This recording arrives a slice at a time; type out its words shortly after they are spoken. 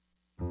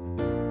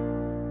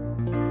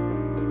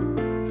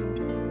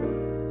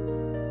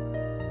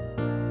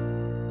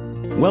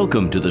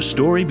Welcome to The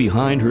Story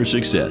Behind Her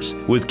Success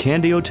with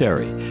Candy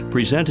O'Terry,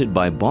 presented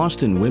by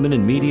Boston Women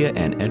in Media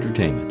and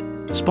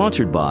Entertainment.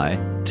 Sponsored by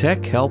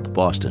Tech Help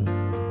Boston.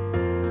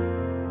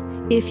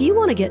 If you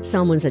want to get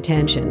someone's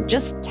attention,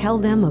 just tell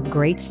them a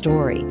great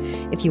story.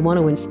 If you want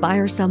to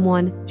inspire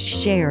someone,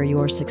 share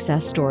your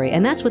success story.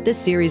 And that's what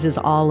this series is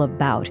all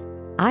about.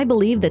 I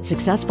believe that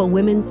successful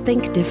women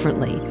think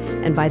differently.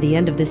 And by the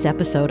end of this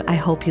episode, I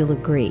hope you'll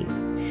agree.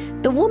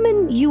 The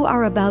woman you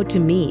are about to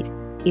meet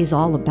is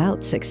all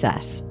about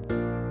success.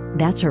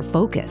 That's her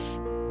focus.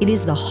 It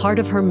is the heart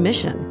of her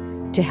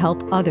mission to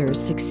help others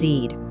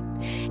succeed.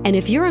 And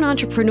if you're an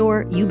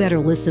entrepreneur, you better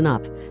listen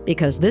up,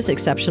 because this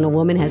exceptional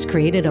woman has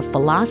created a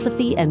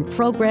philosophy and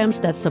programs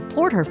that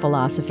support her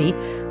philosophy,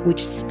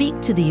 which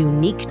speak to the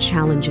unique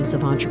challenges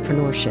of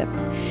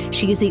entrepreneurship.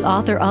 She is the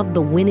author of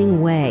The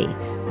Winning Way,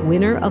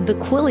 winner of the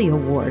Quilly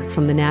Award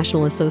from the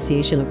National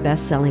Association of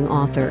Best-Selling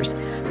Authors.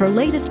 Her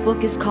latest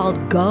book is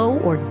called Go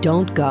or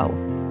Don't Go: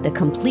 The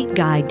Complete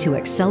Guide to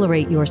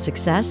Accelerate Your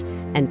Success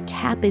and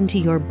Tap into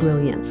Your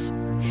Brilliance.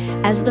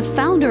 As the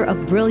founder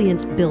of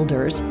Brilliance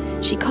Builders,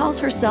 she calls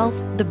herself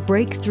the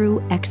breakthrough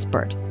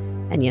expert.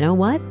 And you know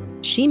what?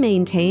 She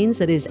maintains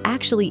that it is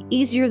actually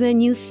easier than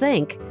you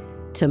think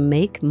to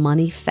make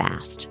money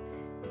fast.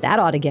 That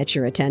ought to get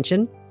your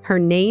attention. Her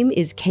name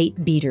is Kate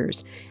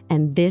Beeders,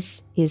 and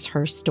this is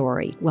her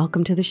story.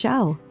 Welcome to the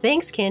show.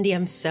 Thanks, Candy.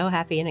 I'm so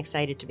happy and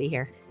excited to be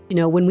here. You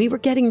know, when we were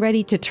getting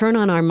ready to turn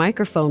on our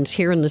microphones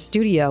here in the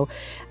studio,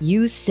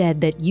 you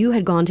said that you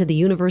had gone to the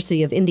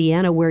University of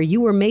Indiana where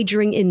you were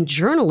majoring in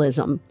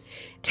journalism.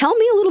 Tell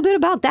me a little bit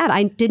about that.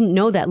 I didn't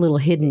know that little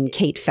hidden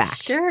Kate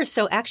fact. Sure.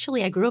 So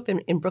actually, I grew up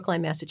in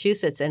Brookline,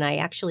 Massachusetts, and I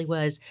actually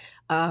was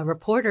a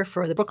reporter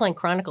for the Brookline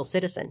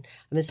Chronicle-Citizen.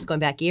 And this is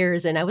going back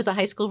years, and I was a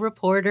high school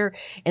reporter.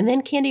 And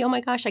then, Candy, oh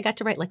my gosh, I got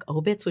to write like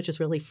obits, which was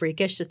really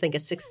freakish to think a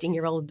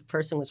 16-year-old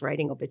person was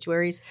writing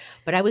obituaries.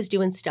 But I was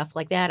doing stuff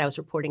like that. I was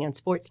reporting on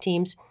sports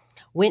teams.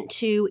 Went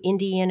to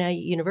Indiana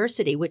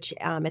University, which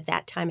at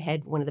that time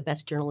had one of the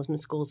best journalism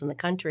schools in the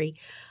country.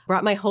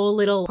 Brought my whole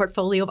little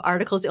portfolio of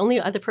articles. The only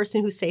other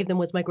person who saved them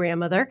was my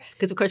grandmother,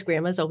 because of course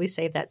grandmas always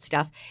save that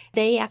stuff.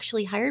 They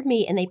actually hired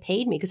me and they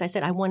paid me because I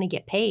said, I want to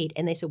get paid.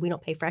 And they said, we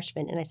don't pay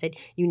freshmen. And I said,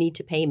 you need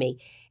to pay me.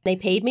 They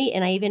paid me,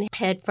 and I even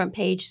had front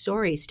page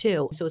stories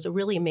too. So it was a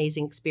really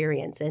amazing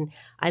experience, and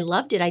I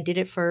loved it. I did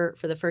it for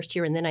the first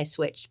year, and then I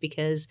switched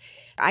because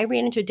I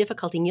ran into a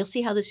difficulty, and you'll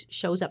see how this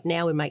shows up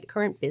now in my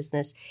current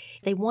business.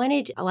 They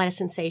wanted a lot of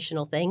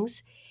sensational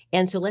things,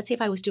 and so let's say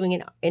if I was doing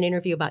an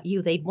interview about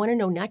you, they'd want to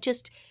know not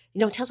just,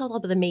 tell us all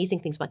about the amazing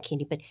things about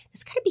Candy, but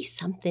there's got to be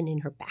something in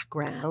her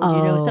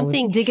background,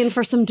 something. Digging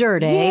for some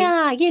dirt, eh?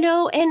 Yeah,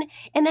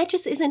 and that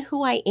just isn't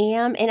who I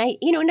am. And I,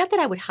 not that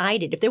I would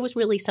hide it. If there was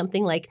really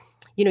something like,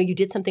 you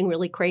did something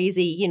really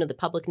crazy, the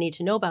public needs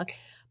to know about.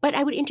 But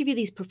I would interview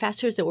these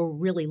professors that were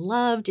really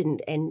loved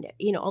and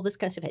all this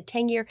kind of stuff, had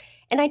tenure.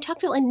 And I talked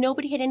to people and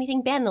nobody had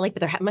anything bad. And they're like,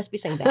 but there must be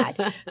something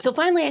bad. So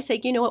finally I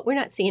said, you know what, we're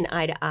not seeing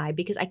eye to eye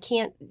because I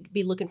can't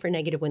be looking for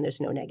negative when there's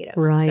no negative.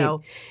 Right.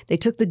 So they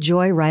took the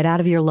joy right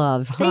out of your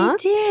love, huh?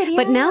 They did, yeah.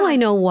 But now I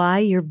know why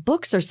your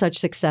books are such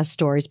success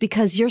stories,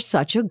 because you're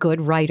such a good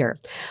writer.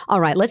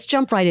 All right, let's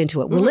jump right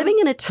into it. We're living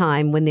in a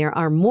time when there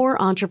are more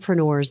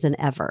entrepreneurs than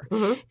ever.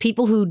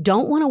 People who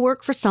don't want to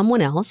work for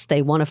someone else.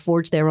 They want to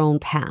forge their own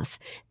path,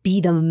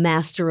 be the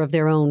master of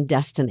their own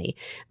destiny.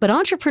 But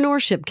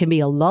entrepreneurship can be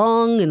a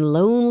long and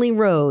lonely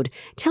road.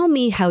 Tell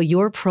me how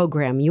your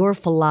program, your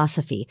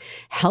philosophy,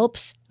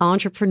 helps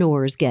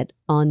entrepreneurs get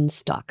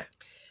unstuck.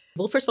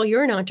 Well, first of all,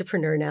 you're an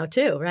entrepreneur now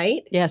too,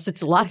 right? Yes,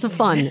 it's lots of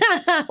fun.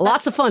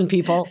 Lots of fun,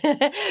 people.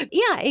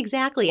 Yeah,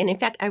 exactly. And in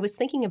fact, I was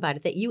thinking about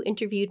it, that you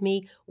interviewed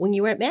me when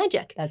you were at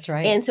Magic. That's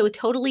right. And so it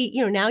totally,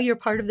 now you're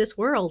part of this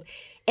world.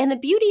 And the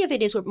beauty of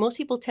it is what most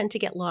people tend to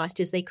get lost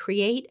is they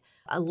create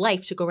a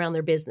life to go around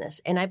their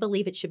business. And I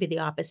believe it should be the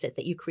opposite,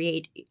 that you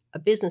create a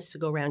business to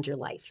go around your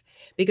life.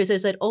 Because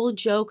there's that old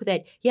joke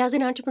that, as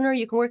an entrepreneur,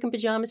 you can work in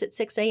pajamas at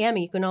 6 a.m.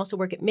 and you can also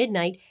work at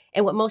midnight.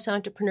 And what most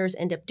entrepreneurs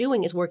end up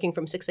doing is working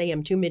from 6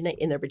 a.m. to midnight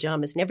in their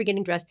pajamas, never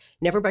getting dressed,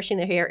 never brushing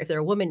their hair. If they're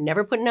a woman,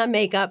 never putting on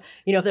makeup.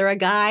 If they're a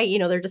guy,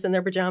 they're just in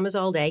their pajamas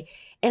all day.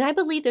 And I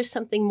believe there's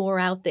something more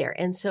out there.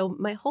 And so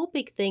my whole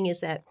big thing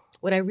is that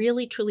what I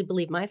really, truly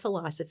believe, my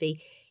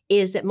philosophy,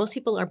 is that most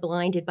people are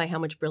blinded by how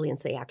much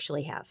brilliance they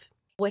actually have.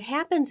 What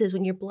happens is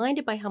when you're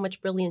blinded by how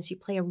much brilliance, you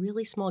play a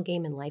really small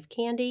game in life,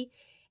 Candy.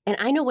 And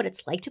I know what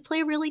it's like to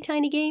play a really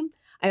tiny game.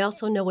 I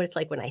also know what it's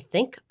like when I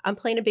think I'm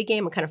playing a big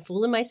game. I'm kind of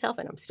fooling myself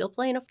and I'm still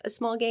playing a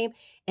small game.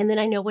 And then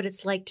I know what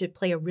it's like to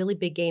play a really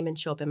big game and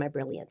show up in my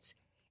brilliance.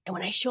 And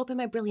when I show up in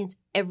my brilliance,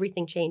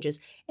 everything changes.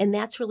 And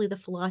that's really the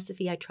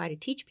philosophy I try to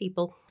teach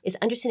people, is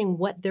understanding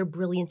what their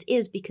brilliance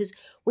is. Because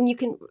when you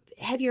can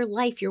have your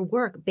life, your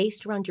work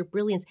based around your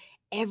brilliance,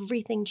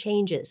 everything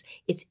changes.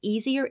 It's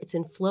easier. It's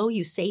in flow.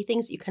 You say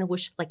things that you kind of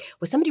wish, like,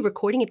 was somebody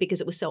recording it because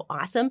it was so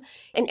awesome?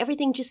 And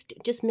everything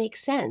just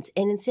makes sense.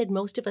 And instead,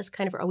 most of us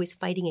kind of are always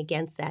fighting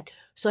against that.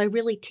 So I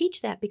really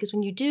teach that, because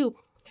when you do,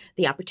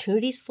 The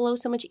opportunities flow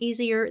so much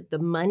easier. The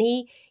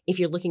money, if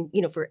you're looking,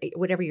 for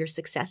whatever your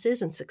success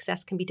is, and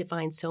success can be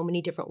defined so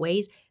many different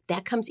ways,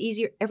 that comes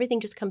easier. Everything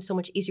just comes so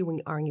much easier when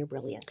you are in your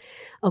brilliance.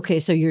 Okay,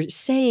 so you're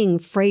saying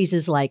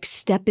phrases like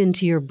step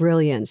into your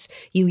brilliance.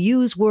 You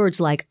use words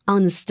like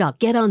unstuck,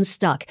 get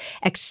unstuck,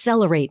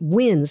 accelerate,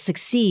 win,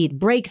 succeed,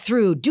 break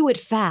through, do it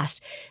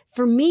fast.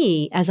 For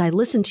me, as I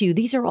listen to you,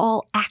 these are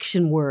all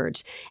action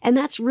words. And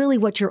that's really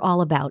what you're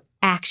all about,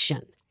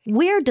 action.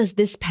 Where does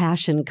this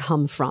passion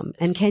come from?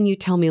 And can you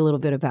tell me a little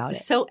bit about it?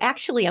 So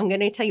actually, I'm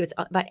going to tell you it's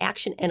about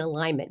action and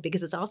alignment,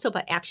 because it's also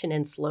about action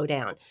and slow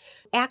down.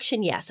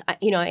 Action, yes. I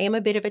am a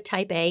bit of a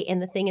type A.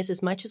 And the thing is,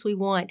 as much as we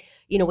want,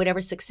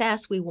 whatever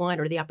success we want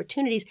or the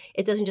opportunities,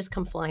 it doesn't just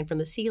come flying from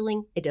the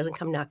ceiling. It doesn't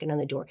come knocking on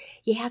the door.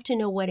 You have to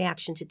know what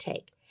action to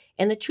take.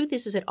 And the truth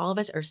is that all of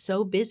us are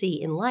so busy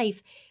in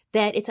life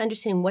that it's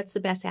understanding what's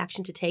the best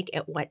action to take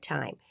at what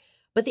time.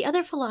 But the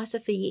other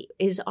philosophy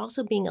is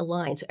also being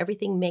aligned, so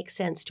everything makes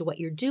sense to what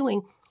you're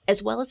doing,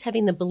 as well as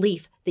having the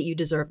belief that you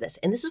deserve this.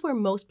 And this is where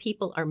most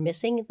people are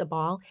missing the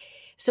ball.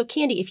 So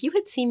Candy, if you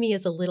had seen me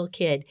as a little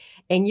kid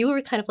and you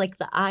were kind of like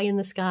the eye in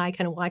the sky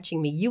kind of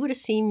watching me, you would have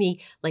seen me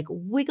like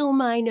wiggle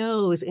my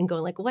nose and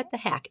going like, what the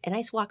heck? And I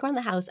used to walk around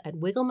the house, I'd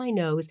wiggle my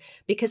nose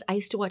because I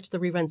used to watch the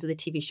reruns of the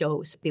TV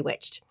show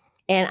Bewitched.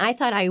 And I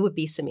thought I would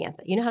be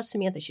Samantha. You know how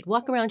Samantha, she'd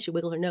walk around, she'd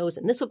wiggle her nose,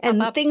 and this would pop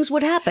and up. Things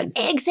would happen.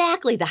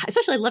 Exactly.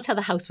 Especially I loved how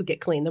the house would get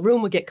clean. The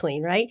room would get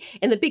clean, right?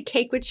 And the big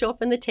cake would show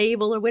up on the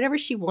table, or whatever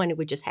she wanted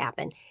would just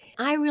happen.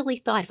 I really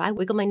thought if I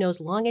wiggle my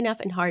nose long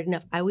enough and hard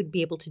enough, I would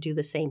be able to do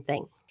the same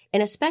thing.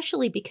 And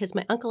especially because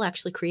my uncle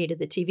actually created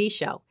the TV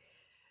show.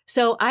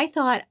 So I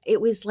thought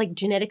it was like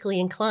genetically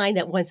inclined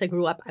that once I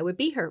grew up, I would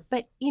be her.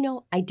 But,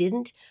 I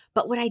didn't.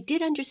 But what I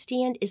did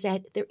understand is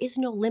that there is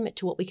no limit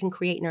to what we can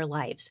create in our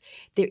lives.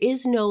 There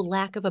is no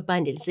lack of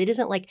abundance. It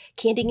isn't like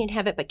Candy can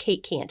have it, but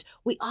Kate can't.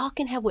 We all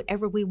can have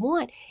whatever we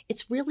want.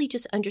 It's really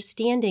just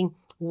understanding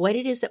what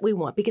it is that we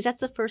want, because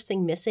that's the first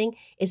thing missing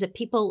is that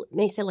people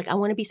may say, like, I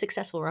want to be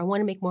successful or I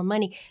want to make more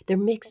money. They're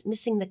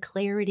missing the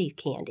clarity,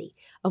 Candy,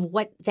 of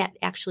what that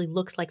actually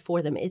looks like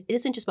for them. It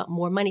isn't just about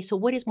more money. So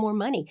what is more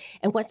money?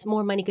 And what's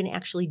more money going to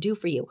actually do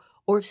for you?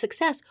 Or if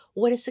success,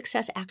 what does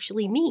success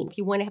actually mean? If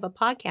you want to have a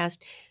podcast,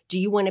 do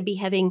you want to be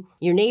having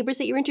your neighbors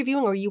that you're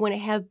interviewing, or you want to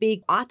have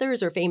big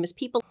authors or famous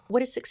people? What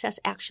does success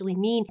actually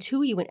mean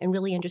to you, and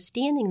really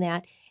understanding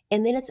that?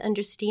 And then it's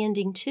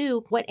understanding,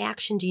 too, what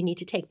action do you need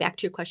to take? Back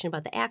to your question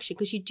about the action,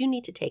 because you do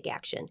need to take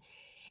action.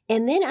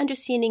 And then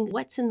understanding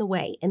what's in the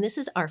way. And this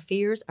is our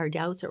fears, our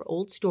doubts, our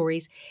old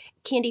stories.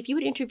 Candy, if you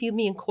had interviewed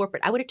me in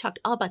corporate, I would have talked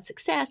all about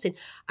success. And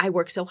I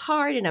work so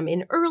hard and I'm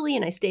in early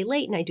and I stay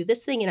late and I do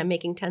this thing and I'm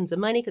making tons of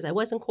money because I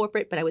was in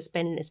corporate, but I was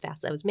spending as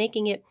fast as I was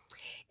making it.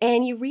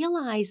 And you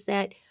realize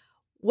that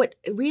what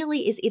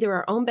really is either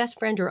our own best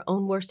friend or our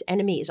own worst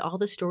enemy is all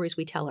the stories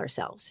we tell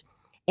ourselves.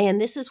 And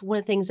this is one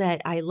of the things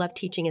that I love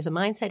teaching as a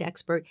mindset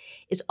expert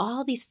is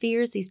all these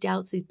fears, these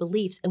doubts, these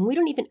beliefs. And we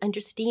don't even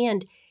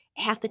understand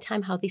half the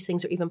time how these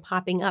things are even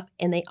popping up,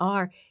 and they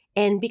are.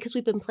 And because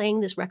we've been playing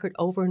this record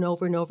over and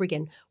over and over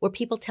again, where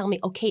people tell me,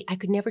 oh, Kate, I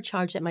could never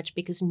charge that much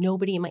because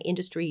nobody in my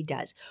industry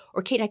does.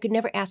 Or Kate, I could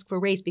never ask for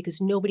a raise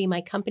because nobody in my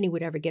company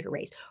would ever get a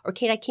raise. Or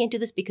Kate, I can't do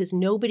this because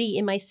nobody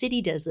in my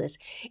city does this.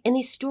 And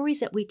these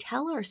stories that we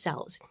tell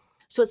ourselves.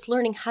 So it's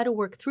learning how to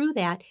work through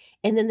that.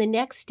 And then the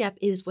next step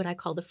is what I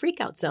call the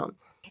freakout zone.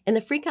 And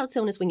the freakout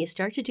zone is when you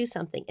start to do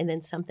something and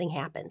then something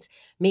happens.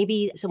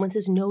 Maybe someone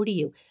says no to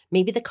you.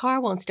 Maybe the car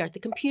won't start, the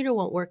computer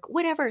won't work,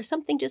 whatever.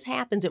 Something just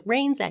happens. It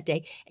rains that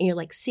day. And you're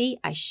like, see,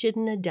 I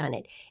shouldn't have done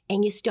it.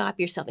 And you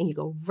stop yourself and you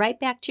go right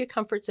back to your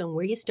comfort zone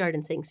where you started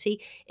and saying, see,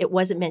 it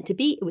wasn't meant to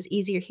be. It was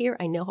easier here.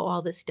 I know how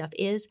all this stuff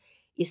is.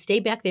 You stay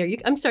back there.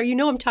 I'm sorry,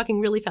 I'm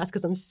talking really fast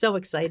because I'm so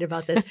excited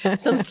about this.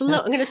 So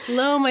I'm going to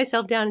slow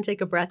myself down and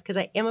take a breath because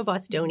I am a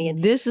Bostonian.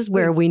 This is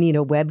where we need a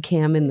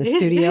webcam in the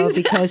studio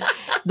because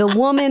the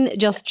woman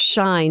just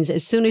shines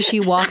as soon as she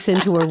walks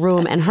into a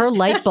room and her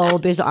light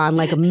bulb is on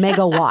like a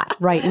megawatt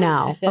right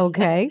now.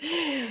 Okay.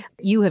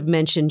 You have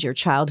mentioned your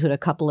childhood a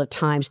couple of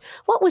times.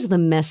 What was the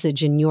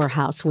message in your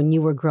house when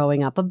you were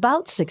growing up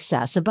about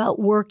success, about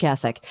work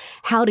ethic,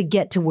 how to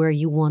get to where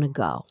you want to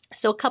go?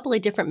 So a couple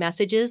of different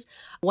messages.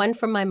 One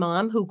from my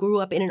mom, who grew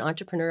up in an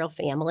entrepreneurial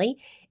family.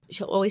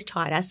 She always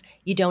taught us,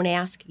 you don't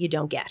ask, you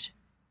don't get.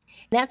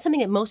 That's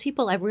something that most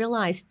people I've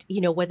realized,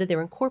 whether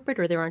they're in corporate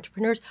or they're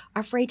entrepreneurs,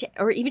 are afraid to,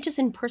 or even just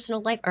in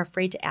personal life, are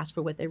afraid to ask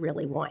for what they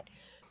really want.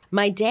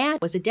 My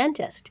dad was a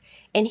dentist,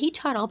 and he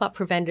taught all about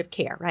preventative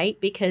care,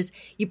 right? Because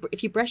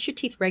if you brush your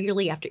teeth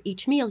regularly after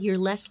each meal, you're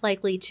less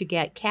likely to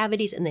get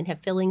cavities and then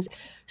have fillings.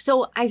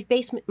 So I've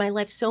based my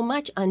life so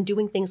much on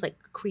doing things like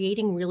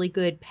creating really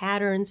good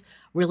patterns,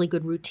 really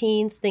good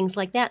routines, things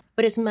like that.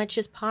 But as much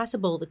as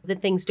possible,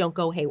 that things don't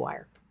go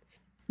haywire.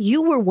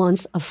 You were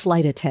once a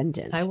flight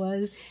attendant. I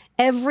was.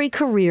 Every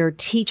career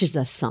teaches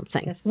us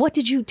something. Yes. What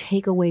did you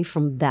take away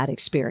from that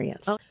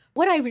experience?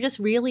 What I've just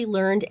really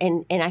learned,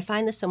 and I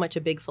find this so much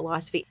a big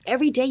philosophy,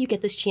 every day you get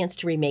this chance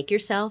to remake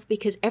yourself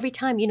because every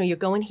time, you're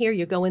going here,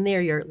 you're going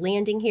there, you're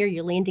landing here,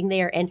 you're landing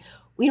there. And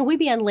we'd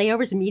be on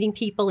layovers and meeting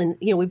people, and,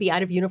 we'd be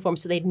out of uniform,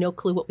 so they had no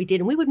clue what we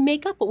did. And we would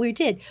make up what we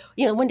did.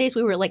 One day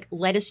we were like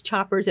lettuce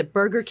choppers at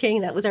Burger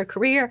King. That was our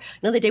career.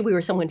 Another day we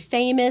were someone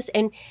famous.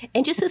 And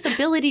just this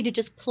ability to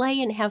just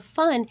play and have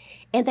fun.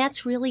 And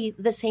that's really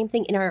the same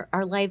thing in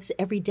our lives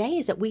every day,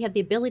 is that we have the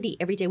ability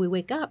every day we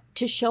wake up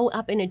to show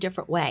up in a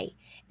different way.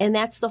 And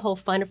that's the whole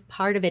fun of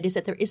part of it, is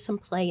that there is some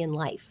play in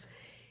life.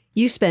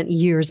 You spent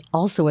years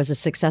also as a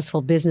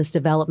successful business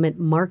development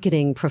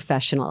marketing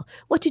professional.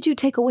 What did you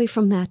take away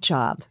from that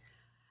job?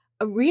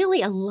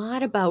 Really a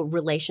lot about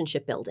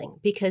relationship building,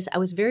 because I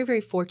was very,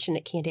 very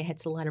fortunate, Candy. I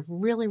had a lot of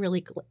really,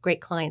 really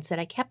great clients that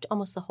I kept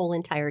almost the whole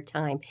entire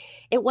time.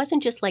 It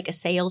wasn't just like a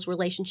sales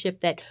relationship,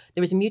 that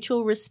there was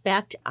mutual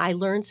respect. I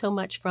learned so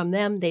much from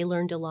them. They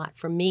learned a lot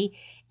from me.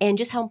 And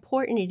just how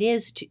important it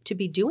is to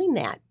be doing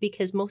that,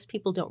 because most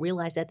people don't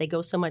realize that. They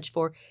go so much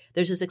for,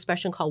 there's this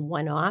expression called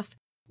one-off,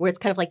 where it's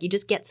kind of like you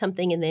just get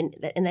something and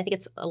I think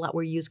it's a lot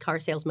where used car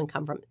salesmen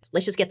come from.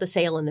 Let's just get the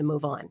sale and then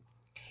move on.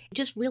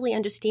 Just really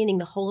understanding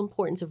the whole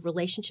importance of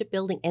relationship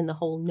building and the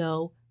whole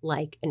know,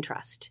 like, and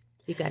trust.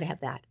 You've got to have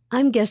that.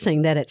 I'm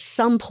guessing that at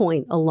some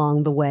point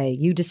along the way,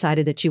 you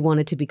decided that you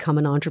wanted to become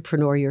an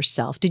entrepreneur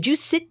yourself. Did you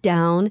sit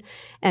down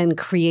and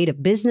create a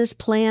business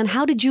plan?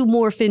 How did you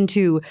morph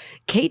into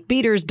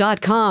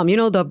KateBeeders.com,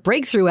 the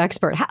breakthrough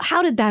expert?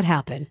 How did that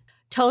happen?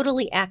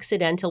 Totally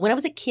accidental. When I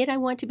was a kid, I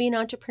wanted to be an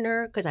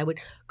entrepreneur because I would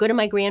go to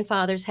my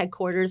grandfather's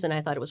headquarters and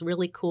I thought it was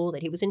really cool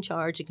that he was in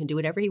charge and could do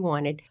whatever he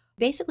wanted.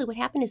 Basically, what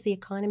happened is the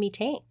economy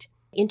tanked.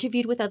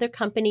 Interviewed with other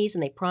companies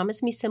and they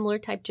promised me similar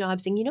type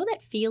jobs. And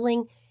that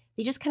feeling,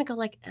 you just kind of go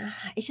like,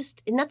 it's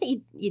just, not that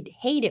you'd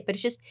hate it, but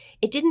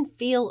it didn't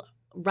feel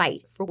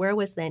right for where I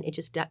was then. It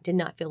just did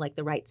not feel like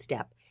the right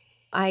step.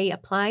 I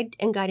applied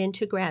and got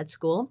into grad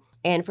school.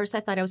 And first I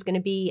thought I was going to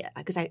be,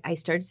 because I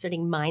started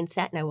studying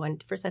mindset, and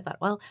I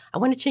thought, well, I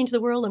want to change the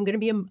world. I'm going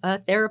to be a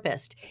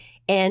therapist.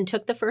 And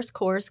took the first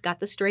course, got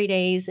the straight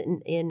A's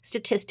in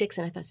statistics,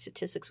 and I thought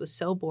statistics was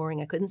so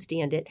boring. I couldn't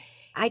stand it.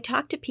 I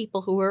talked to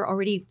people who were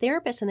already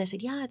therapists, and they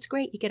said, yeah, it's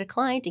great. You get a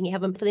client, and you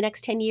have them for the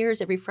next 10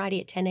 years every Friday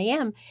at 10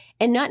 a.m.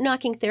 And not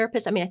knocking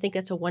therapists. I think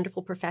that's a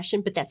wonderful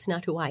profession, but that's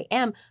not who I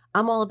am.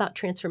 I'm all about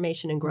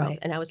transformation and growth. Right.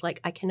 And I was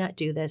like, I cannot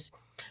do this.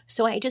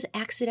 So I just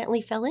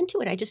accidentally fell into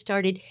it. I just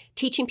started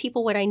teaching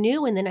people what I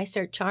knew, and then I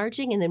started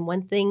charging, and then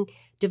one thing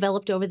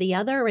developed over the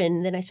other,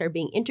 and then I started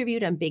being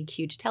interviewed on big,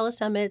 huge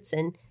telesummits,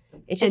 and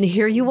and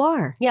here you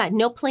are. Yeah,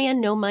 no plan,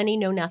 no money,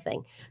 no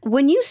nothing.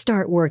 When you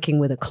start working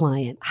with a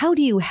client, how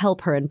do you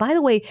help her? And by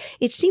the way,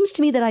 it seems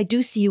to me that I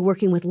do see you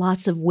working with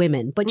lots of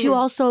women, but you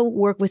also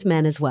work with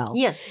men as well.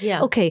 Yes,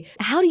 yeah. Okay,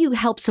 how do you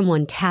help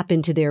someone tap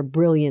into their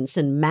brilliance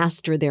and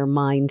master their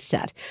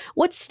mindset?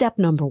 What's step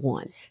number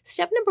one?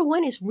 Step number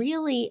one is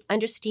really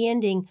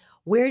understanding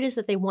where it is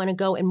that they want to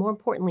go, and more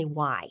importantly,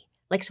 why.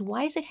 So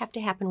why does it have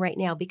to happen right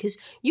now? Because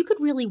you could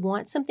really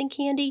want something,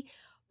 Candy,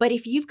 but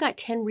if you've got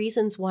 10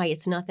 reasons why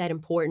it's not that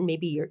important,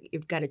 maybe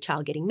you've got a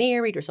child getting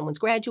married, or someone's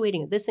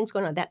graduating, or this thing's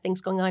going on, that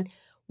thing's going on,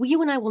 well,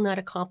 you and I will not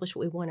accomplish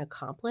what we want to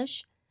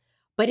accomplish.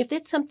 But if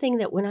it's something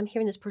that when I'm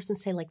hearing this person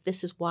say,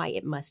 this is why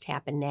it must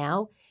happen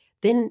now,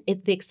 then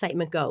the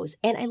excitement goes.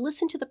 And I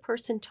listen to the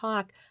person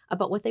talk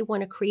about what they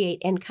want to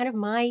create. And kind of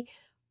my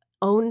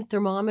own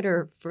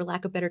thermometer, for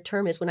lack of a better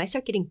term, is when I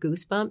start getting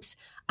goosebumps,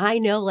 I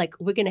know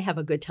we're going to have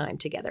a good time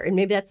together. And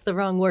maybe that's the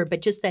wrong word,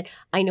 but just that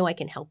I know I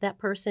can help that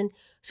person.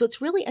 So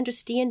it's really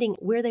understanding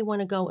where they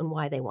want to go and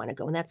why they want to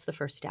go. And that's the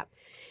first step.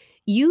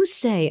 You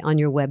say on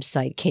your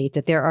website, Kate,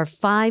 that there are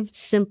 5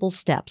 simple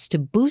steps to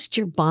boost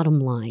your bottom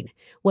line.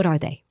 What are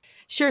they?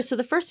 Sure. So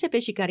the first step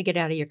is you got to get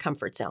out of your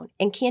comfort zone.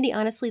 And Candy,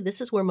 honestly, this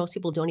is where most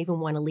people don't even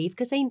want to leave,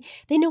 because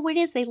they know what it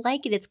is. They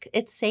like it.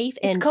 It's safe.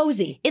 And it's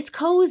cozy. It's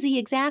cozy,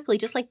 exactly.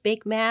 Just like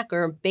baked mac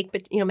or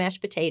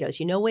mashed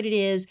potatoes. You know what it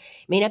is. It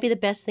may not be the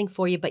best thing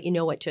for you, but you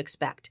know what to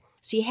expect.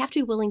 So you have to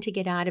be willing to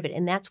get out of it.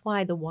 And that's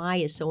why the why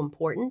is so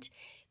important.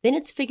 Then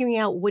it's figuring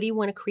out, what do you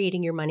want to create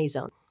in your money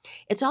zone?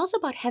 It's also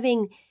about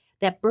having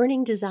that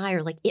burning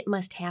desire, it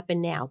must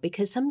happen now,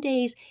 because some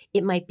days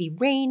it might be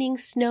raining,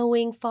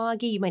 snowing,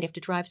 foggy. You might have to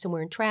drive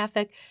somewhere in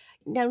traffic.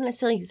 Not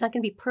necessarily, it's not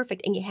going to be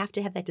perfect, and you have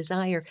to have that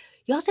desire.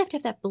 You also have to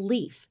have that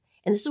belief.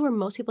 And this is where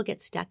most people get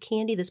stuck,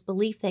 Candy, this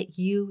belief that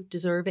you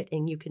deserve it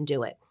and you can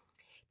do it.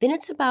 Then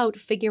it's about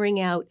figuring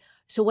out,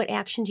 so what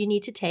actions you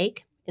need to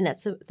take, and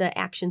that's the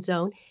action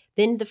zone.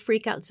 Then the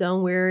freak out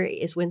zone, where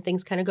is when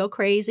things kind of go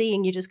crazy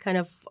and you just kind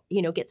of,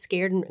 get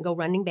scared and go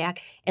running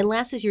back. And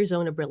last is your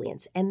zone of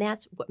brilliance. And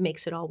that's what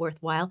makes it all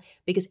worthwhile,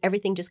 because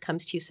everything just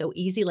comes to you so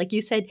easy. Like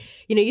you said,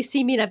 you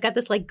see me and I've got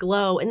this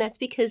glow. And that's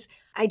because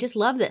I just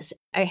love this.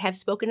 I have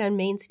spoken on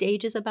main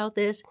stages about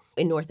this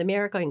in North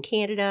America, in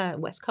Canada,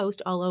 West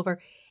Coast, all over.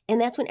 And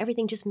that's when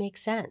everything just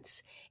makes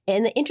sense.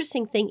 And the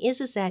interesting thing is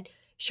that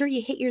sure,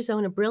 you hit your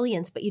zone of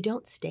brilliance, but you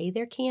don't stay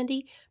there,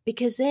 Candy,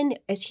 because then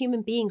as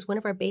human beings, one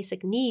of our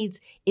basic needs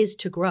is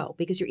to grow,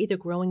 because you're either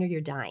growing or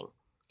you're dying.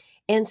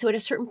 And so at a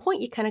certain point,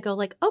 you kind of go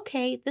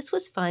okay, this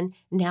was fun.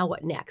 Now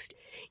what next?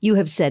 You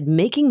have said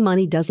making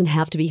money doesn't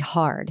have to be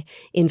hard.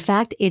 In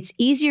fact, it's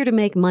easier to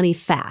make money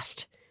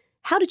fast.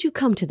 How did you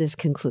come to this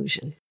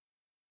conclusion?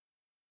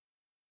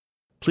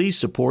 Please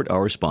support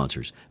our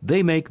sponsors.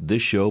 They make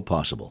this show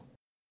possible.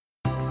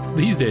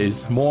 These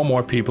days, more and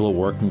more people are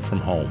working from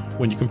home.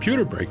 When your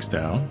computer breaks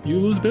down, you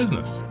lose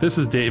business. This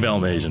is Dave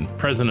Elmasian,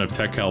 president of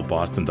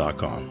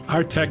TechHelpBoston.com.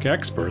 Our tech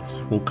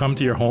experts will come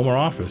to your home or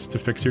office to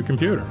fix your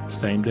computer.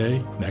 Same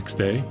day, next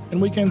day,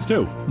 and weekends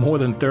too. More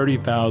than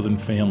 30,000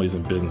 families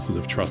and businesses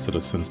have trusted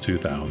us since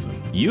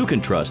 2000. You can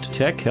trust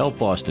Tech Help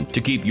Boston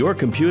to keep your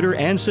computer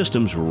and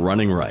systems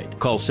running right.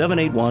 Call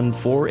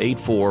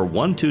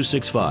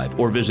 781-484-1265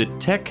 or visit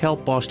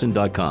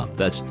TechHelpBoston.com.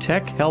 That's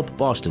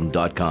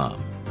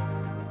TechHelpBoston.com.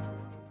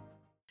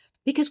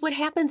 Because what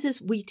happens is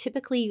we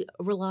typically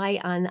rely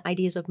on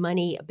ideas of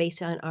money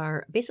based on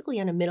basically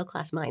on a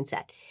middle-class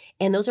mindset.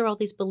 And those are all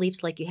these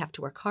beliefs like you have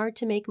to work hard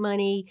to make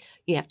money,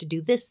 you have to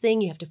do this thing,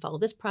 you have to follow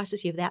this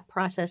process, you have that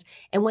process.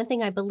 And one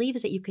thing I believe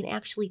is that you can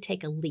actually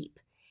take a leap.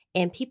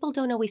 And people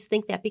don't always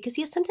think that because,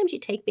 yes, sometimes you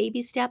take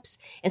baby steps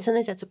and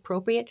sometimes that's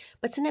appropriate.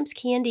 But sometimes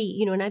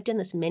candy, and I've done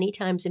this many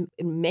times in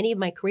many of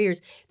my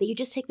careers, that you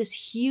just take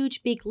this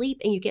huge, big leap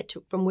and you get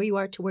from where you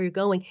are to where you're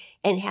going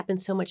and it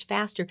happens so much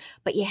faster.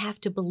 But you have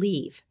to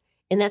believe.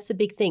 And that's the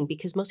big thing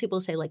because most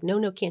people say like,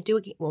 no, can't do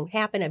it. It won't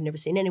happen. I've never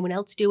seen anyone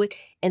else do it.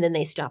 And then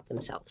they stop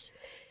themselves.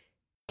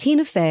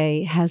 Tina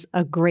Fey has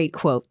a great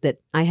quote that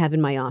I have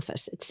in my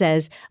office. It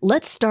says,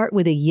 "Let's start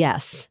with a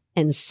yes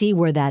and see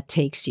where that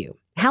takes you."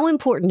 How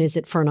important is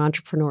it for an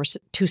entrepreneur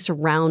to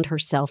surround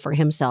herself or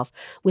himself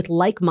with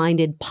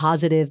like-minded,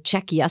 positive,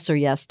 check yes or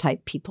yes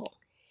type people?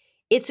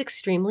 It's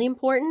extremely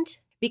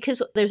important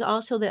because there's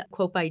also the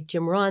quote by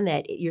Jim Rohn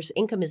that your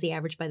income is the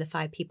average by the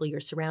 5 people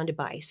you're surrounded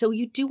by. So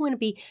you do want to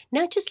be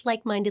not just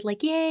like-minded,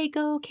 like, yay,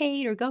 go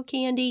Kate or go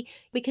Candy,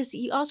 because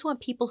you also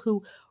want people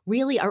who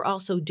really are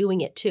also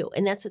doing it too.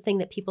 And that's the thing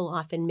that people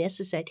often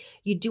miss is that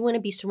you do want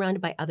to be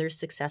surrounded by other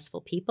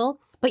successful people.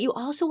 But you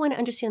also want to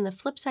understand the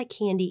flip side,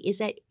 Candy, is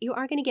that you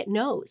are going to get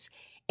no's.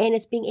 And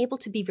it's being able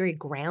to be very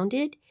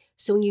grounded.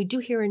 So when you do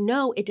hear a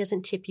no, it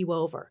doesn't tip you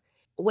over.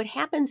 What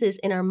happens is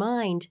in our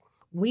mind,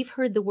 we've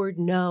heard the word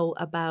no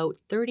about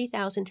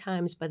 30,000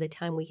 times by the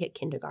time we hit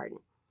kindergarten.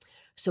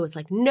 So it's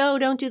like, no,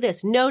 don't do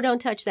this. No, don't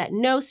touch that.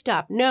 No,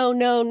 stop. No,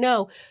 no,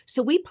 no.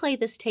 So we play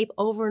this tape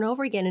over and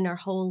over again in our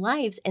whole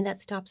lives, and that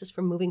stops us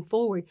from moving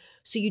forward.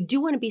 So you do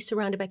want to be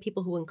surrounded by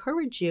people who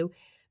encourage you.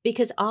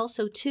 Because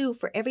also, too,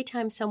 for every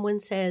time someone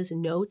says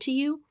no to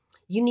you,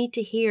 you need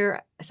to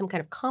hear some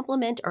kind of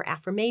compliment or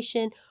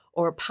affirmation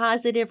or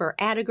positive or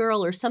atta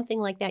girl or something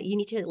like that. You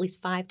need to at least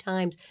 5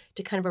 times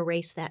to kind of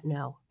erase that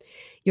no.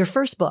 Your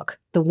first book,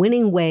 The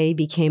Winning Way,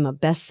 became a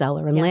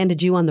bestseller and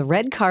landed you on the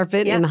red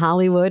carpet in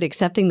Hollywood,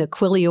 accepting the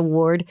Quilly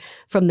Award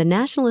from the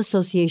National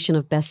Association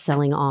of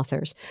Best-Selling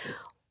Authors.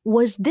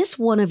 Was this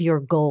one of your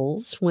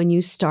goals when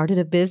you started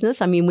a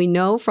business? I mean, we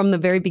know from the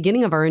very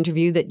beginning of our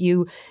interview that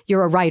you're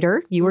a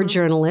writer, you were a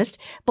journalist,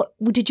 but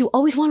did you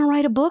always want to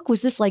write a book?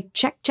 Was this like,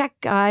 check,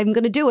 I'm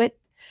going to do it?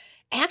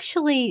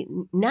 Actually,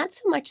 not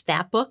so much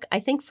that book.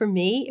 I think for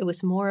me, it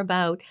was more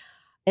about,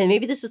 and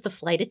maybe this is the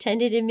flight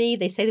attendant in me.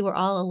 They say they were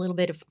all a little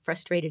bit of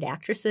frustrated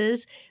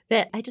actresses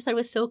that I just thought it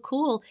was so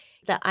cool.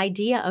 The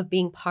idea of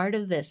being part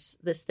of this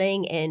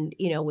thing and,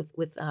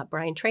 with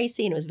Brian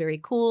Tracy, and it was very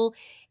cool.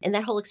 And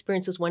that whole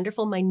experience was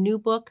wonderful. My new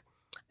book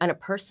on a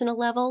personal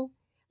level,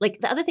 like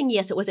the other thing,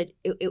 yes, it was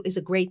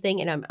a great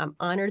thing. And I'm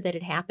honored that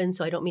it happened.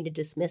 So I don't mean to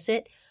dismiss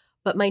it.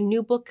 But my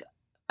new book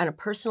on a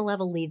personal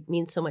level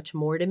means so much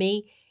more to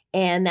me.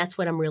 And that's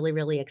what I'm really,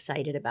 really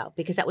excited about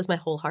because that was my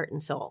whole heart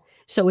and soul.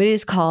 So it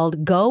is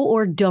called Go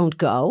or Don't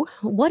Go.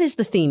 What is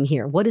the theme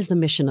here? What is the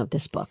mission of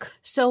this book?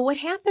 So what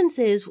happens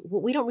is,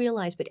 what we don't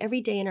realize, but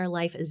every day in our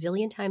life, a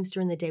zillion times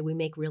during the day, we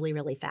make really,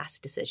 really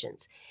fast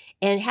decisions.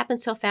 And it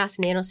happens so fast,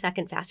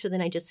 nanosecond, faster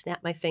than I just snap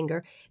my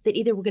finger, that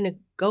either we're going to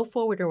go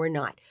forward or we're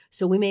not.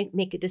 So we may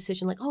make a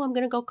decision like, oh, I'm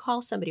going to go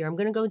call somebody, or I'm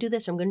going to go do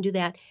this, or I'm going to do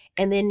that.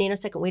 And then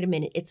nanosecond, wait a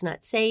minute, it's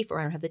not safe, or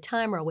I don't have the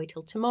time, or I'll wait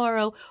till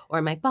tomorrow, or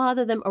I might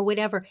bother them, or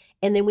whatever.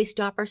 And then we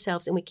stop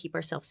ourselves and we keep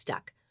ourselves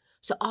stuck.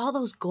 So all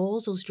those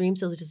goals, those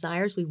dreams, those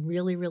desires we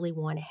really, really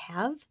want to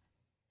have,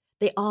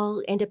 they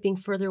all end up being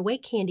further away,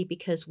 Candy,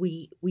 because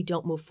we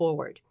don't move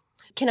forward.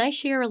 Can I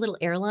share a little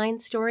airline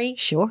story?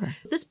 Sure.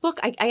 This book,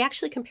 I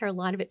actually compare a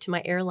lot of it to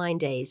my airline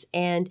days.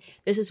 And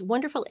there's this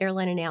wonderful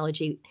airline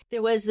analogy.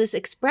 There was this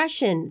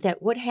expression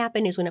that what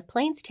happened is when a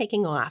plane's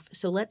taking off,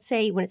 so let's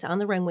say when it's on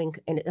the runway,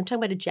 and I'm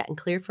talking about a jet and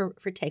cleared for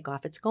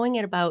takeoff, it's going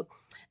at about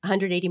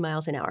 180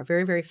 miles an hour,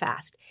 very, very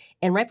fast.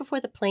 And right before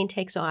the plane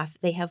takes off,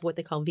 they have what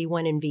they call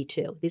V1 and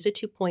V2. These are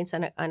 2 points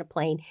on a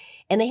plane.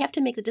 And they have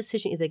to make the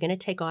decision either they're going to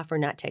take off or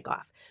not take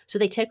off. So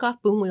they take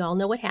off, boom, we all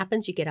know what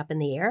happens. You get up in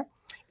the air.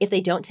 If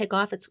they don't take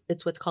off,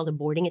 it's what's called a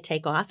boarding a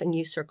takeoff, and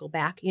you circle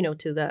back,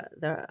 to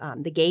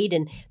the gate,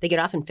 and they get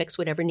off and fix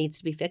whatever needs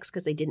to be fixed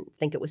because they didn't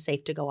think it was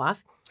safe to go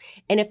off.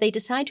 And if they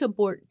decide to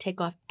abort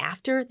takeoff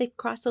after they've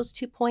crossed those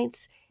 2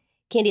 points,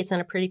 Candy, it's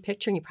not a pretty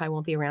picture, and you probably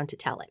won't be around to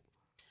tell it.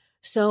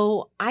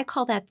 So I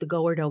call that the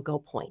go or don't go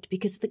point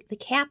because the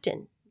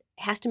captain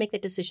has to make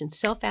that decision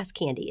so fast,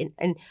 Candy.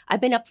 And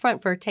I've been up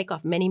front for a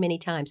takeoff many, many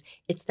times.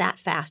 It's that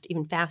fast,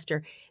 even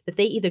faster, that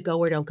they either go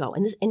or don't go.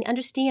 And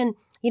understand,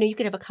 you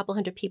could have a couple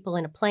hundred people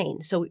in a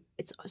plane. So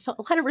it's a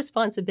lot of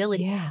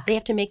responsibility. Yeah. They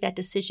have to make that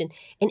decision.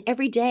 And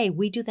every day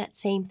we do that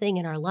same thing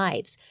in our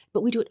lives,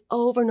 but we do it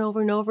over and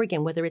over and over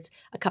again, whether it's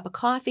a cup of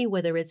coffee,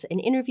 whether it's an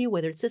interview,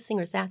 whether it's this thing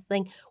or that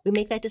thing. We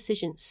make that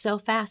decision so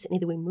fast, and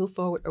either we move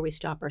forward or we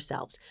stop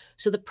ourselves.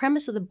 So the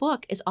premise of the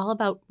book is all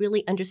about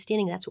really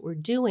understanding that's what we're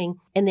doing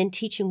and then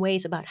teaching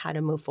ways about how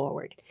to move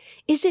forward.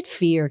 Is it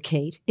fear,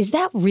 Kate? Is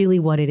that really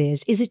what it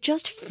is? Is it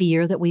just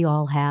fear that we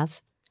all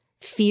have?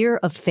 Fear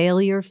of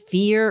failure,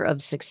 fear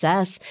of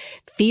success,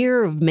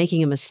 fear of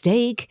making a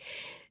mistake,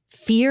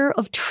 fear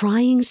of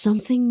trying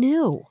something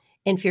new.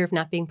 And fear of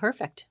not being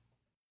perfect.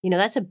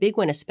 That's a big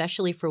one,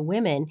 especially for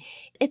women.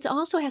 It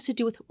also has to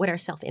do with what our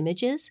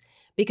self-image is,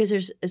 because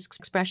there's this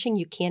expression,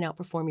 you can't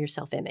outperform your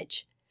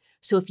self-image.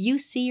 So if you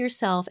see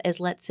yourself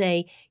as, let's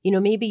say,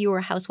 maybe you were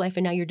a housewife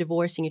and now you're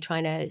divorced and you're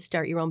trying to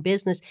start your own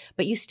business,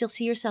 but you still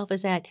see yourself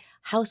as that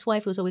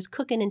housewife who's always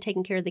cooking and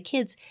taking care of the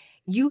kids,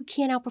 you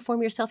can't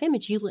outperform your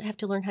self-image. You have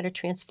to learn how to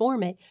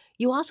transform it.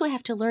 You also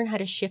have to learn how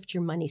to shift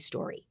your money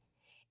story.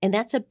 And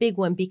that's a big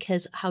one,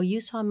 because how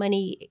you saw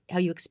money, how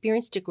you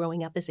experienced it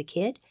growing up as a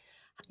kid,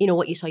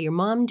 what you saw your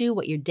mom do,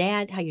 how your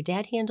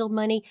dad handled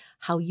money,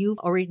 how you've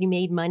already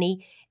made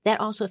money, that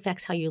also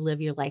affects how you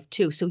live your life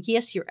too. So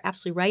yes, you're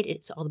absolutely right.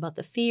 It's all about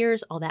the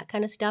fears, all that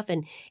kind of stuff,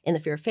 and the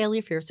fear of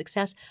failure, fear of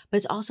success, but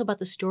it's also about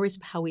the stories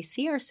of how we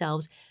see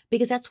ourselves,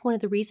 because that's one of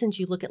the reasons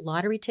you look at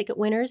lottery ticket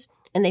winners,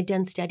 and they've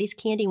done studies,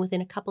 Candy, and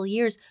within a couple of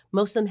years,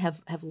 most of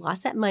them have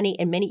lost that money,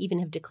 and many even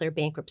have declared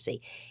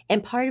bankruptcy.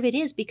 And part of it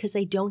is because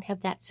they don't have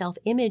that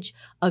self-image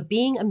of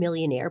being a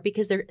millionaire,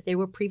 because they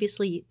were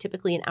previously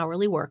typically an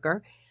hourly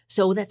worker.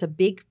 So that's a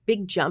big,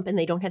 big jump, and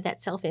they don't have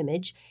that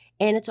self-image.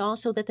 And it's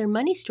also that their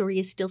money story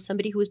is still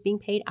somebody who is being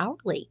paid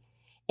hourly.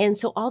 And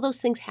so all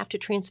those things have to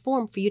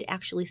transform for you to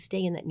actually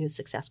stay in that new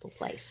successful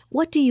place.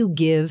 What do you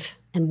give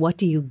and what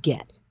do you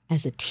get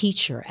as a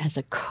teacher, as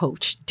a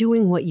coach,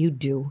 doing what you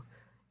do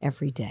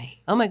every day?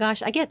 Oh my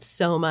gosh, I get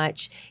so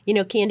much,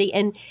 Candy.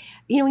 And,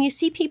 when you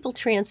see people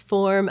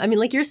transform, I mean,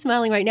 like you're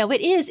smiling right now, but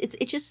it's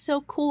just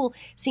so cool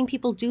seeing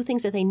people do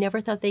things that they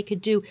never thought they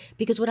could do.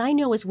 Because what I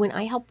know is when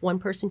I help one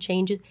person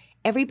change it,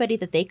 everybody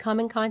that they come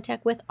in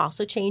contact with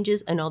also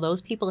changes. And all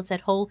those people, it's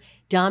that whole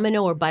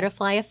domino or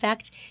butterfly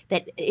effect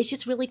that it's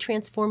just really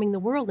transforming the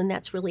world. And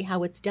that's really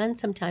how it's done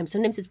sometimes.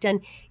 Sometimes it's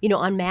done,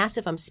 en masse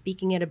if I'm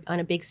speaking on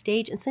a big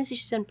stage. And sometimes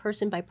it's just done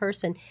person by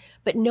person.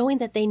 But knowing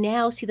that they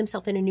now see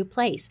themselves in a new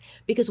place,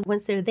 because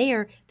once they're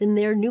there, then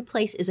their new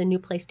place is a new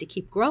place to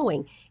keep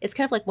growing. It's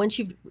kind of like once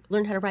you've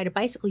learned how to ride a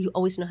bicycle, you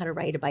always know how to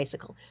ride a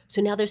bicycle.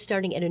 So now they're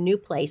starting at a new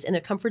place, and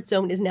their comfort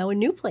zone is now a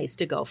new place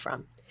to go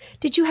from.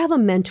 Did you have a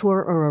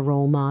mentor or a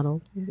role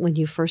model when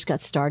you first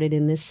got started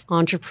in this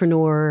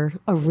entrepreneur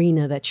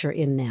arena that you're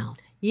in now?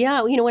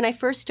 Yeah, when I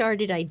first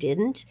started, I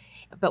didn't.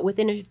 But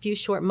within a few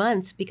short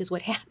months, because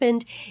what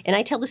happened, and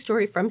I tell the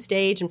story from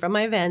stage and from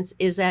my events,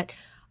 is that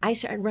I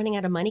started running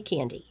out of money,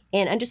 Candy.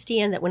 And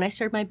understand that when I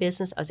started my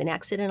business, I was an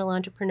accidental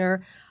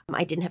entrepreneur.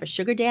 I didn't have a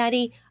sugar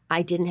daddy.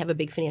 I didn't have a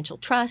big financial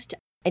trust.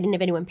 I didn't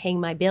have anyone paying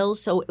my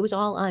bills, so it was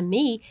all on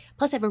me.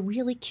 Plus, I have a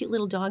really cute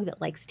little dog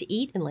that likes to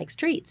eat and likes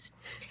treats.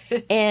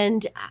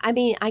 And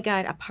I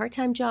got a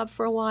part-time job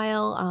for a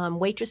while.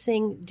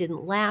 Waitressing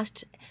didn't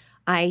last.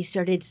 I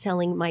started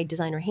selling my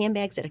designer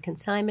handbags at a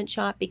consignment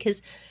shop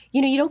because,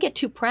 you don't get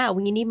too proud.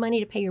 When you need money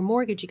to pay your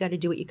mortgage, you got to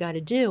do what you got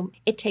to do.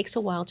 It takes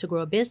a while to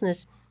grow a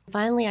business.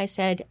 Finally, I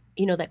said,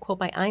 that quote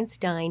by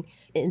Einstein,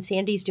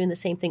 insanity's doing the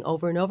same thing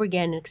over and over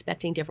again and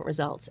expecting different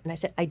results. And I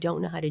said, I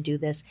don't know how to do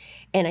this.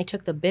 And I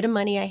took the bit of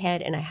money I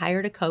had and I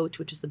hired a coach,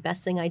 which was the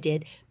best thing I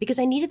did, because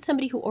I needed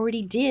somebody who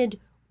already did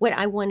what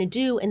I want to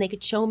do, and they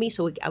could show me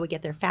so I would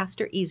get there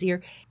faster,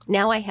 easier.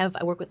 Now I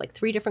work with like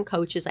 3 different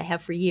coaches I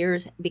have for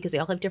years because they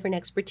all have different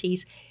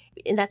expertise.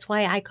 And that's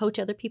why I coach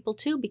other people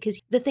too,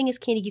 because the thing is,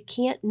 Candy, you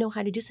can't know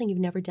how to do something you've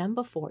never done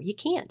before. You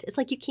can't. It's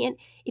like you can't,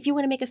 if you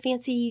want to make a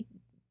fancy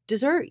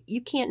dessert,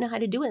 you can't know how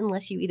to do it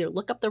unless you either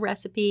look up the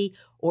recipe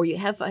or you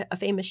have a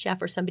famous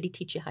chef or somebody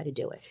teach you how to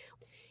do it.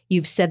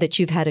 You've said that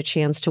you've had a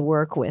chance to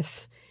work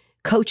with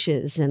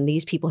coaches and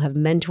these people have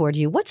mentored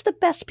you. What's the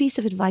best piece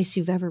of advice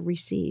you've ever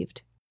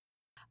received?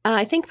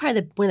 I think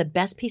probably one of the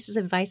best pieces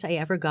of advice I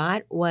ever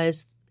got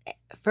was,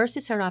 first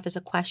it started off as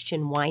a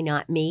question, why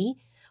not me?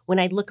 When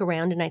I'd look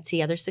around and I'd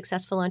see other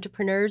successful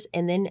entrepreneurs,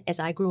 and then as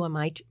I grew on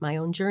my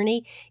own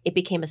journey, it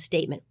became a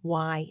statement,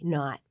 why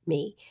not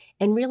me?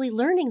 And really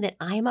learning that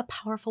I am a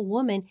powerful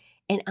woman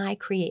and I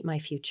create my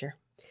future.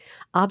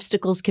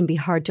 Obstacles can be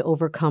hard to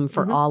overcome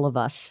for all of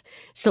us.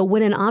 So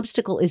when an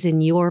obstacle is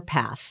in your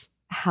path,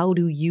 how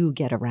do you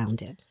get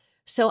around it?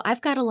 So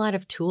I've got a lot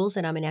of tools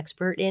that I'm an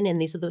expert in,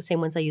 and these are the same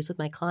ones I use with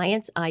my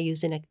clients. I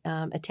use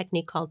a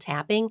technique called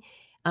tapping.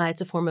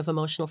 It's a form of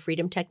emotional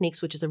freedom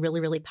techniques, which is a really,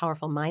 really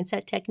powerful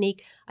mindset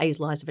technique. I use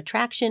laws of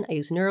attraction. I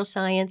use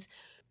neuroscience.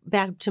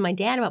 Back to my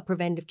dad about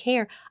preventive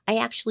care, I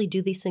actually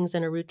do these things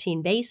on a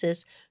routine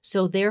basis.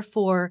 So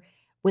therefore,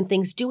 when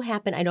things do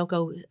happen,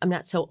 I'm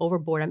not so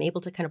overboard. I'm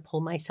able to kind of pull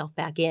myself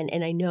back in,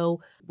 and I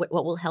know what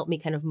will help me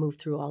kind of move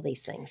through all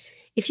these things.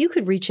 If you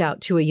could reach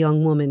out to a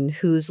young woman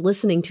who's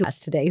listening to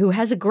us today, who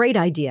has a great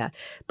idea,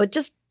 but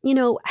just,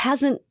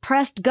 hasn't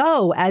pressed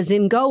go, as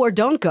in go or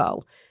don't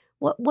go,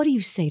 what do you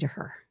say to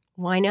her?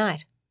 Why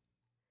not?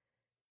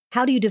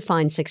 How do you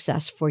define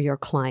success for your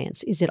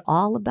clients? Is it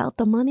all about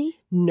the money?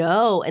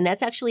 No, and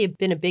that's actually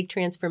been a big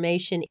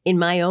transformation in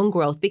my own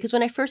growth, because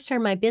when I first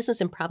started my business,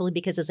 and probably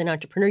because as an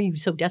entrepreneur you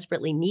so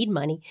desperately need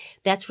money,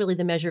 that's really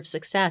the measure of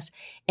success.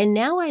 And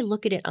now I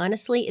look at it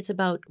honestly, it's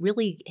about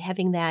really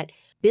having that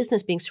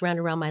business being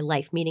surrounded around my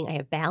life, meaning I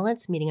have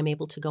balance, meaning I'm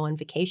able to go on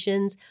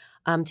vacations,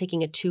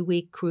 taking a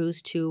 2-week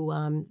cruise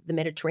to the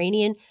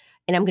Mediterranean,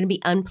 and I'm going to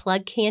be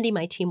unplugged, Candy.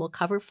 My team will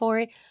cover for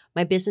it.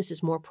 My business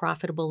is more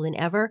profitable than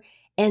ever.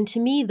 And to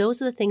me,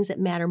 those are the things that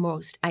matter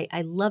most.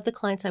 I love the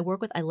clients I work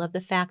with. I love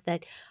the fact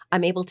that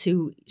I'm able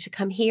to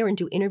come here and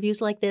do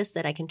interviews like this,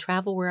 that I can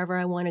travel wherever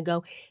I want to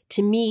go.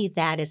 To me,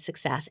 that is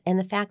success. And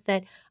the fact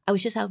that I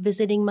was just out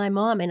visiting my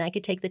mom and I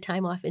could take the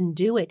time off and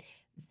do it,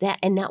 that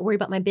and not worry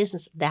about my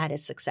business, that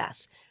is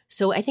success.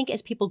 So I think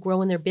as people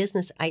grow in their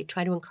business, I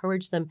try to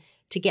encourage them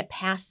to get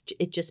past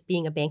it just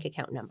being a bank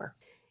account number.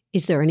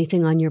 Is there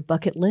anything on your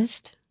bucket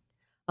list?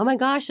 Oh my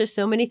gosh, there's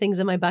so many things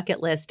on my bucket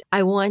list.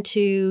 I want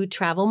to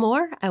travel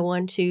more. I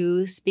want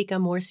to speak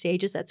on more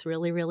stages. That's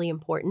really, really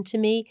important to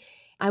me.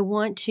 I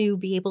want to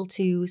be able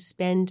to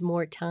spend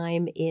more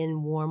time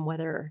in warm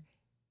weather.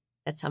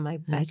 That's on my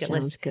bucket list.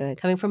 Sounds good.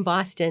 Coming from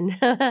Boston.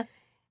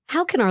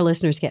 How can our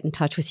listeners get in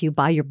touch with you?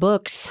 Buy your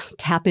books,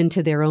 tap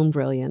into their own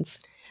brilliance?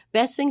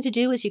 Best thing to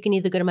do is you can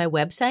either go to my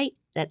website,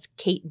 that's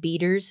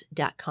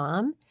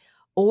katebeeders.com,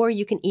 or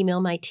you can email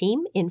my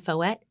team,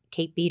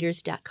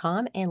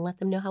 info@katebeeders.com, and let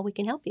them know how we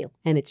can help you.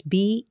 And it's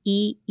BEEDERS,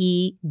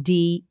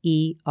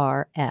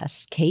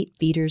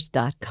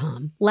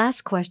 katebeeders.com.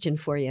 Last question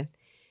for you.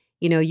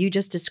 You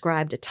just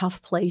described a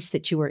tough place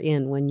that you were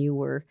in when you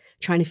were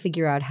trying to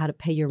figure out how to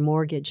pay your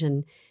mortgage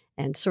and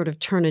sort of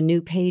turn a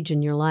new page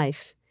in your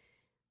life.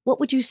 What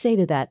would you say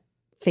to that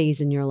phase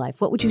in your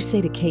life? What would you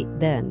say to Kate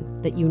then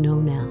that you know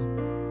now?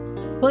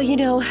 Well,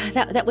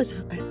 that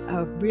was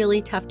a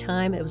really tough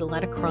time. It was a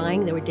lot of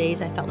crying. There were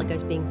days I felt like I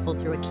was being pulled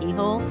through a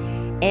keyhole.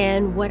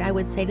 And what I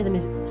would say to them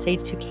is, say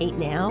to Kate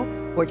now,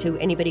 or to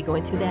anybody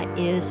going through that,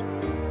 is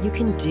you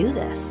can do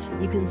this.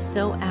 You can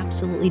so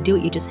absolutely do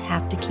it. You just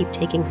have to keep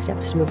taking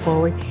steps to move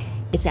forward.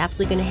 It's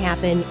absolutely going to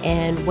happen.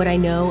 And what I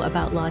know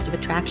about laws of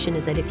attraction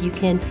is that if you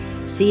can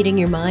see it in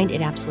your mind,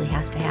 it absolutely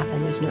has to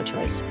happen. There's no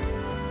choice.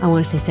 I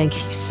want to say thank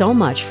you so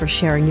much for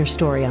sharing your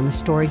story on the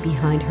story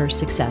behind her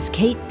success.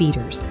 Kate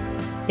Beeders.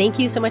 Thank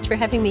you so much for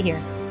having me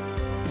here.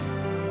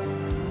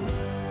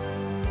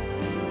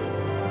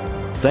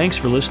 Thanks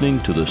for listening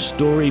to The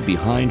Story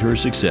Behind Her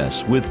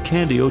Success with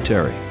Candy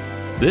O'Terry.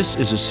 This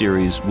is a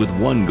series with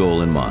one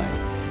goal in mind,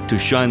 to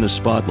shine the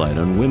spotlight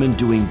on women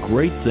doing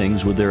great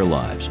things with their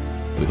lives.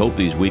 We hope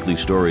these weekly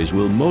stories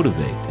will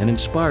motivate and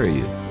inspire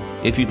you.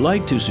 If you'd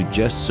like to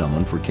suggest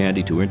someone for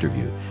Candy to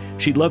interview,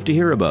 she'd love to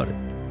hear about it.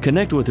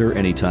 Connect with her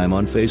anytime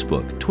on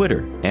Facebook,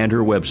 Twitter, and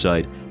her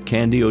website,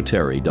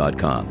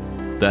 candyoterry.com.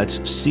 That's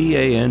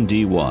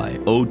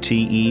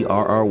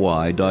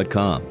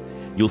CANDYOTERRY.com.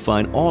 You'll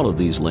find all of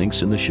these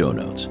links in the show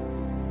notes.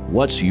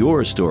 What's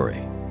your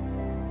story?